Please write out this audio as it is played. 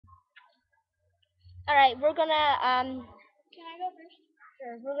Alright, we're gonna, Can I go first?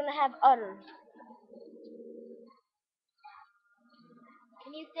 sure, we're gonna have udders.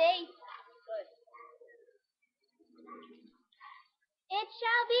 Can you see? Good. It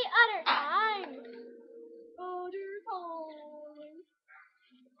shall be udder time. Udder time.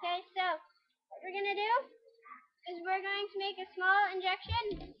 Okay, so what we're gonna do is we're going to make a small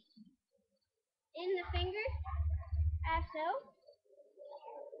injection in the finger, as so.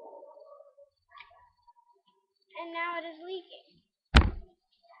 And now it is leaking.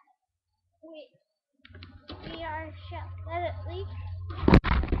 We are let it leak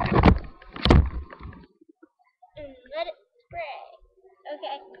and let it spray.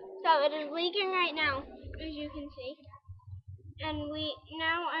 Okay, so it is leaking right now, as you can see. And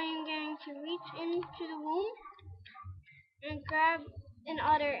now I am going to reach into the womb and grab an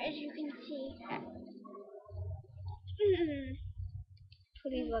udder, as you can see.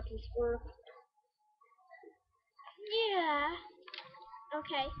 Please let this work. Yeah.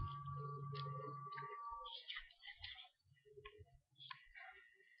 Okay.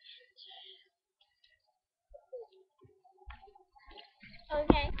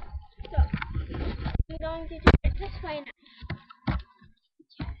 Okay. So I'm going to turn it this way now.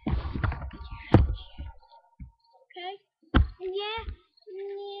 Okay. Yeah.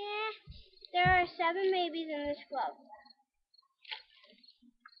 There are 7 babies in this glove.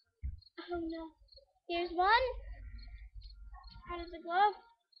 Oh no. Here's one out of the glove,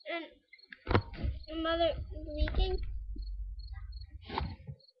 and the mother is leaking.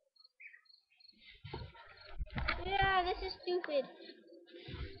 Yeah, this is stupid.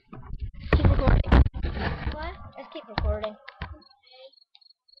 Keep recording. What? Just keep recording.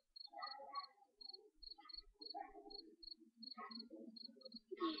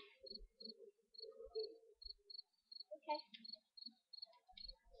 Okay.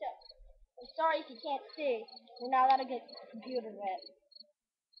 So, I'm sorry if you can't see. We're not allowed to get the computer wet.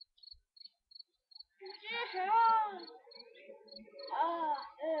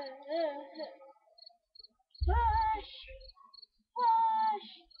 Push! Push!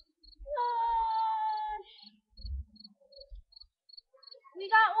 Push! We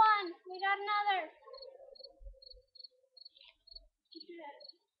got one! We got another!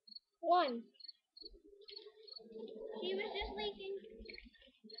 One. She was just leaking.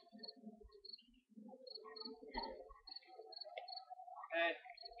 Hey,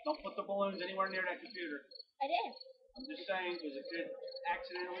 don't put the balloons anywhere near that computer. I did. I'm just saying, because it could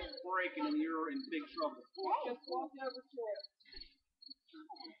accidentally break and then you're in big trouble. Hey. Just walk over to it.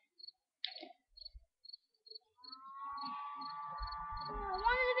 Oh,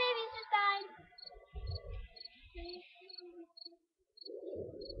 one of the babies just died.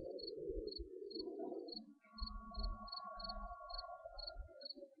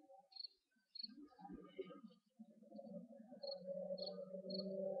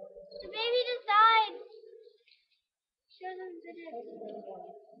 The baby just died. Show them the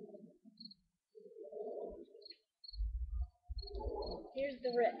Here's the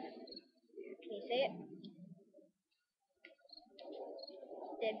rip. Can you see it?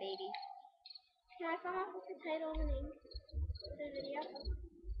 Dead baby. Can I come up with the title of the name of the video?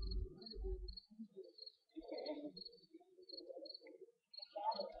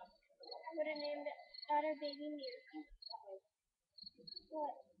 I would have named it Daughter Baby Miracle.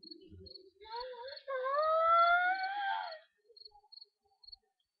 What?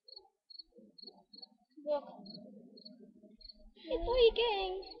 Look. It's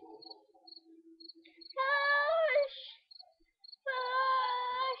leaking. Push!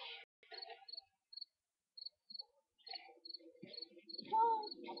 Push!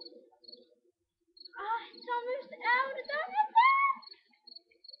 It's almost out. It's almost out.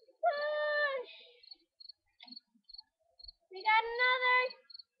 Push! We got another.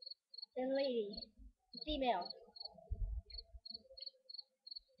 The lady. Female.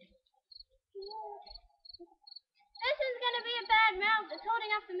 This is gonna be a bad mouth. It's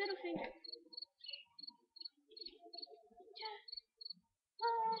holding up the middle finger.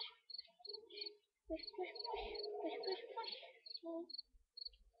 Push! Push! Push! Push! Push! Push! Push!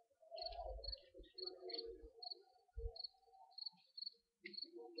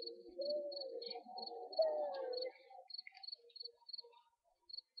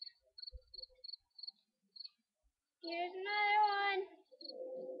 Here's another one.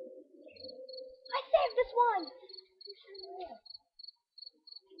 I saved this one.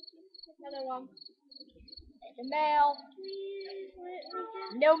 Another one. It's a male. Please let me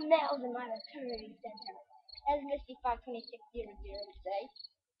get. No males in my maternity center. As mischiefcutie would say.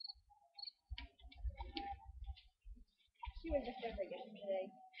 She was just over yesterday.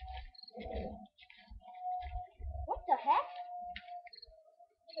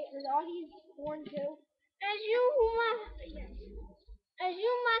 doggy is born too? As you must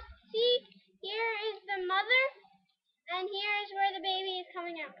see, here is the mother, and here is where the baby is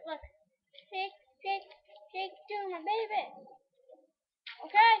coming out. Look, shake, shake, shake to my baby.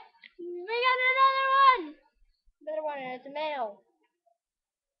 Okay, we got another one. Another one, and it's a male.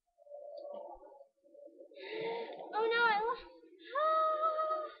 Oh no, I lost.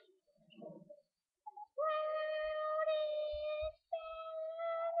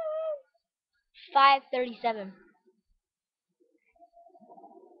 537.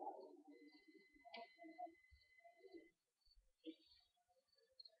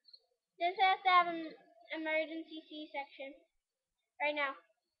 This has to have an emergency C-section right now.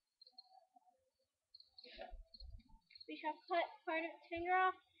 We shall cut part of its finger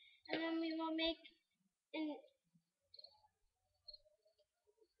off, and then we will make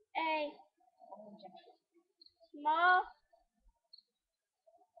a small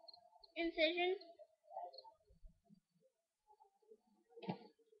incision,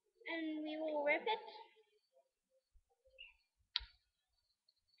 and we will rip it.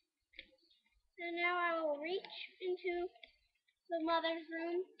 And now I will reach into the mother's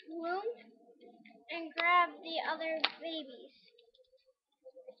womb and grab the other babies.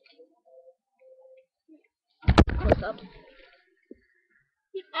 Close up.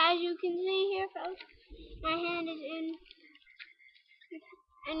 As you can see here, folks, my hand is in,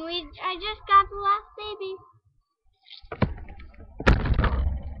 and I just got the last baby.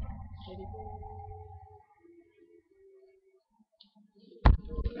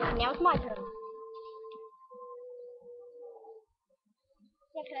 Now it's my turn.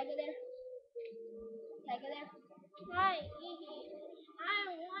 Yeah, can I go there? Can I go there? Hi, I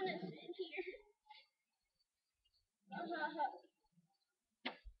don't want to sit here.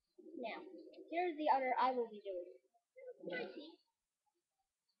 Now, here's the udder I will be doing. I see.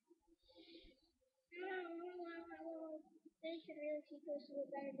 They should really teach us a little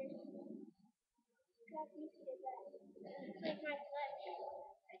better distance. Got used to that. Like my flesh.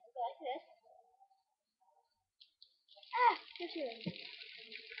 I can go like this. What's yours?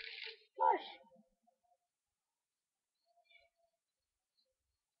 Push.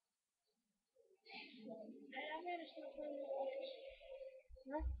 I gotta stop playing with others.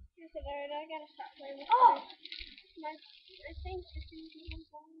 Huh? I said, alright, I gotta stop playing with Oh! others. I think this is even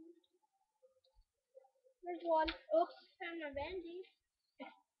fine. There's one. Oops, found my bandage.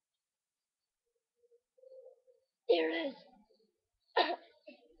 Here it is.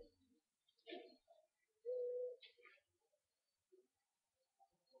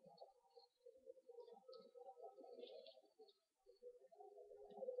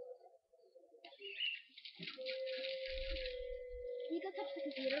 Can you go touch the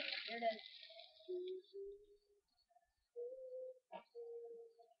computer? There it is.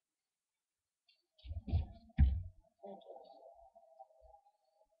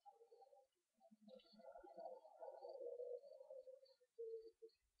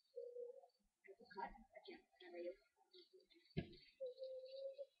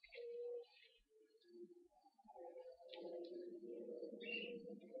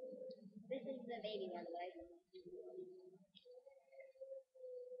 This is the baby, by the way.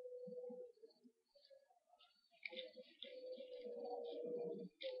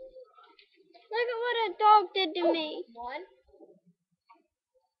 Look at what a dog did to me. One.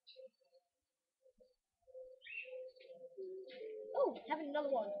 Oh, having another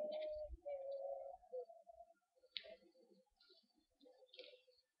one.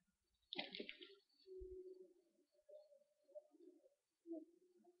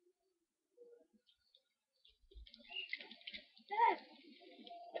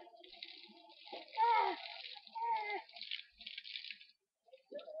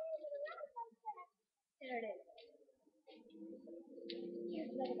 There it is.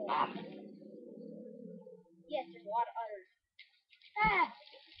 Here's another one. Yes, there's a lot of udders.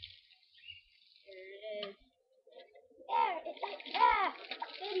 There it is. There, it's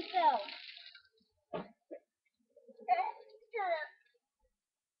baby fell.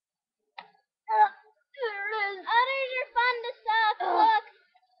 Others are fun to suck. Look.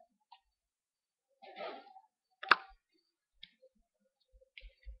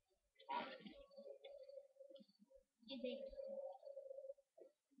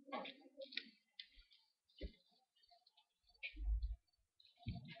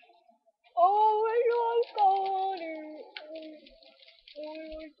 Oh, I got it. Oh,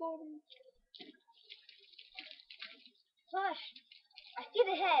 I got it. Hush. I see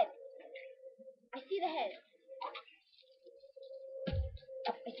the head. I see the head.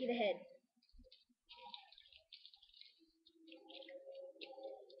 Oh, I see the head.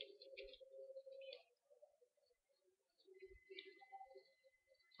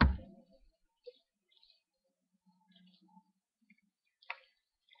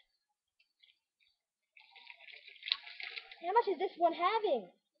 How much is this one having?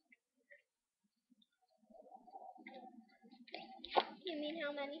 You mean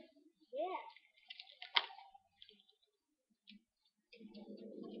how many? Yeah.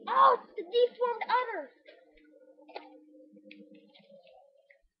 Oh, it's the deformed udder.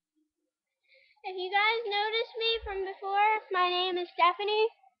 If you guys noticed me from before, my name is Stephanie.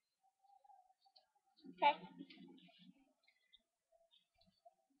 Okay.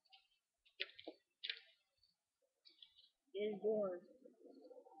 Is born.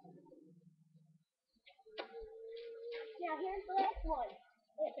 Now here's the last one.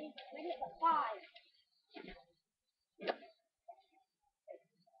 We get like 5.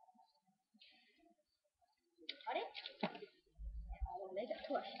 Got it? I will make it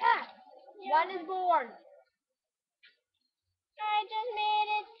push. Ah! Yeah. One is born. I just made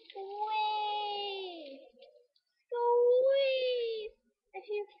it squeeze. Squeeze. If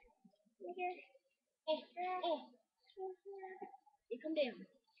you here. You come down.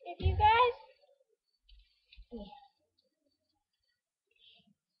 If you guys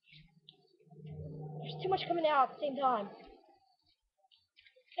There's too much coming out at the same time.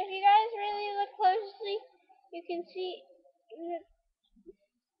 if you guys really look closely, you can see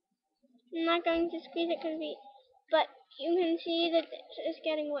I'm not going to squeeze it but you can see that it's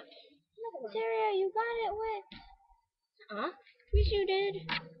getting wet. Sarah, you got it wet. Huh? Yes, you did.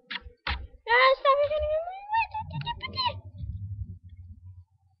 Ah, stop! You're getting it wet.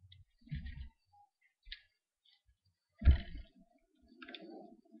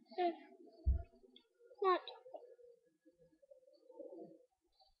 So, not.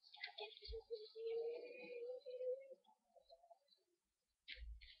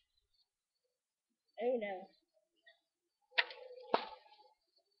 Oh no.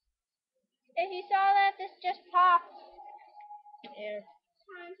 If you saw that, this just popped. There.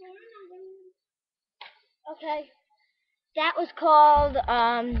 Time for another one. Okay. That was called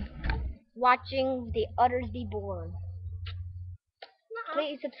watching the udders be born.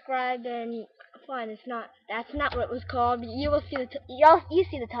 Please subscribe and fine. That's not what it was called. But you will see you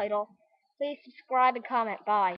see the title. Please subscribe and comment. Bye.